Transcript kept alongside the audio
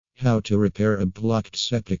How to repair a blocked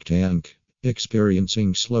septic tank.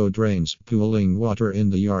 Experiencing slow drains, pooling water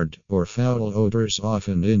in the yard, or foul odors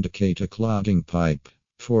often indicate a clogging pipe.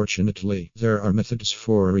 Fortunately, there are methods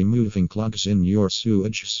for removing clogs in your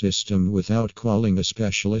sewage system without calling a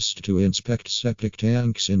specialist to inspect septic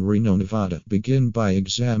tanks in Reno, Nevada. Begin by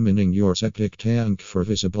examining your septic tank for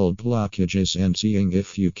visible blockages and seeing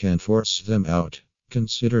if you can force them out.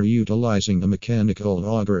 Consider utilizing a mechanical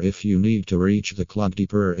auger if you need to reach the clog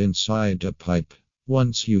deeper inside a pipe.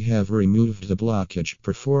 Once you have removed the blockage,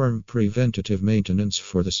 perform preventative maintenance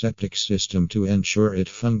for the septic system to ensure it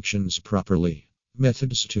functions properly.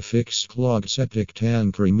 Methods to fix clogged septic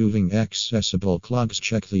tank. Removing accessible clogs.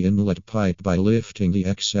 Check the inlet pipe by lifting the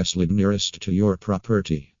access lid nearest to your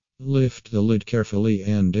property. Lift the lid carefully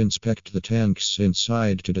and inspect the tanks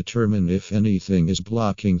inside to determine if anything is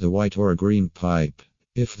blocking the white or green pipe.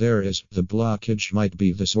 If there is, the blockage might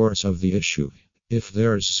be the source of the issue. If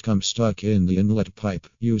there's scum stuck in the inlet pipe,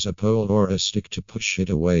 use a pole or a stick to push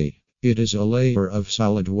it away. It is a layer of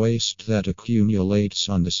solid waste that accumulates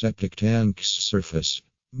on the septic tank's surface.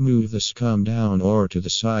 Move the scum down or to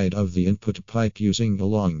the side of the input pipe using a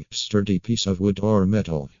long, sturdy piece of wood or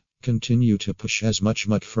metal. Continue to push as much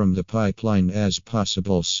muck from the pipeline as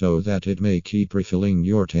possible so that it may keep refilling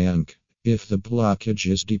your tank. If the blockage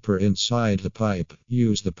is deeper inside the pipe,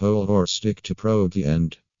 use the pole or stick to probe the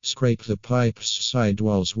end. Scrape the pipe's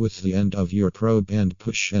sidewalls with the end of your probe and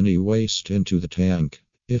push any waste into the tank.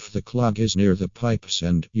 If the clog is near the pipe's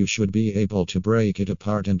end, you should be able to break it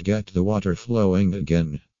apart and get the water flowing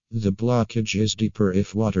again. The blockage is deeper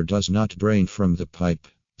if water does not drain from the pipe.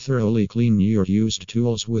 Thoroughly clean your used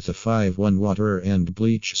tools with a 5:1 water and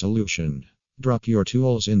bleach solution. Drop your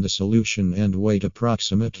tools in the solution and wait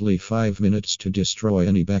approximately 5 minutes to destroy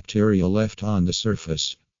any bacteria left on the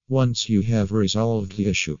surface. Once you have resolved the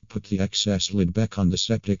issue, put the excess lid back on the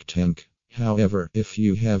septic tank. However, if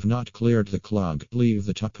you have not cleared the clog, leave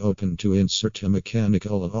the top open to insert a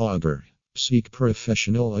mechanical auger. Seek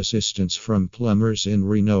professional assistance from plumbers in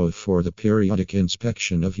Reno for the periodic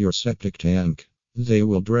inspection of your septic tank. They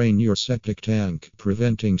will drain your septic tank,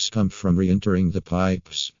 preventing scum from re-entering the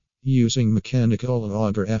pipes. Using mechanical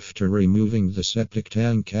auger. After removing the septic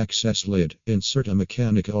tank access lid, insert a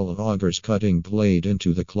mechanical auger's cutting blade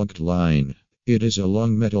into the clogged line. It is a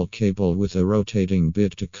long metal cable with a rotating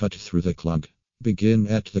bit to cut through the clog. Begin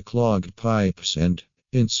at the clogged pipe's end.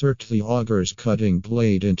 Insert the auger's cutting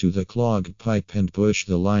blade into the clogged pipe and push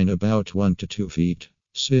the line about 1 to 2 feet.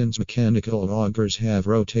 Since mechanical augers have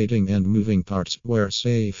rotating and moving parts, wear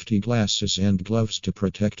safety glasses and gloves to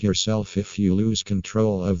protect yourself if you lose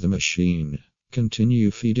control of the machine.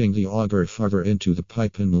 Continue feeding the auger farther into the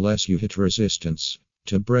pipe unless you hit resistance.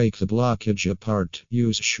 To break the blockage apart,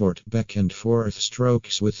 use short back and forth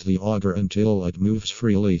strokes with the auger until it moves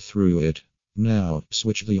freely through it. Now,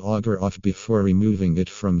 switch the auger off before removing it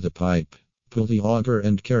from the pipe. Pull the auger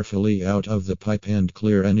end carefully out of the pipe and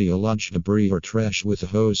clear any lodged debris or trash with a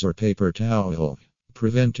hose or paper towel.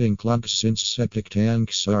 Preventing clogs. Since septic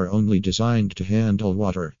tanks are only designed to handle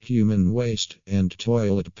water, human waste, and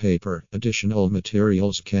toilet paper, additional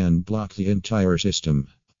materials can block the entire system.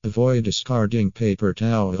 Avoid discarding paper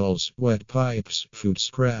towels, wet pipes, food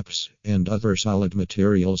scraps, and other solid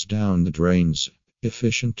materials down the drains.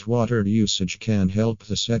 Efficient water usage can help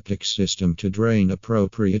the septic system to drain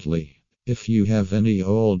appropriately. If you have any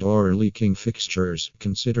old or leaking fixtures,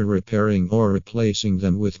 consider repairing or replacing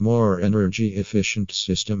them with more energy-efficient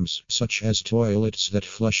systems, such as toilets that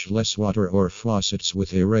flush less water or faucets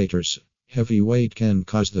with aerators. Heavy weight can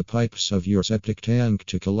cause the pipes of your septic tank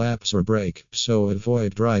to collapse or break, so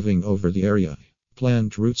avoid driving over the area.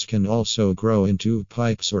 Plant roots can also grow into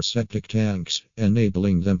pipes or septic tanks,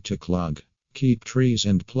 enabling them to clog. Keep trees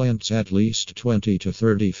and plants at least 20 to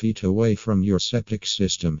 30 feet away from your septic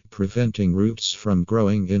system, preventing roots from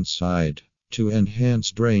growing inside. To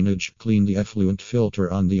enhance drainage, clean the effluent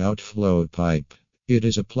filter on the outflow pipe. It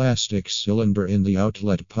is a plastic cylinder in the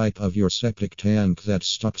outlet pipe of your septic tank that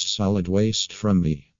stops solid waste from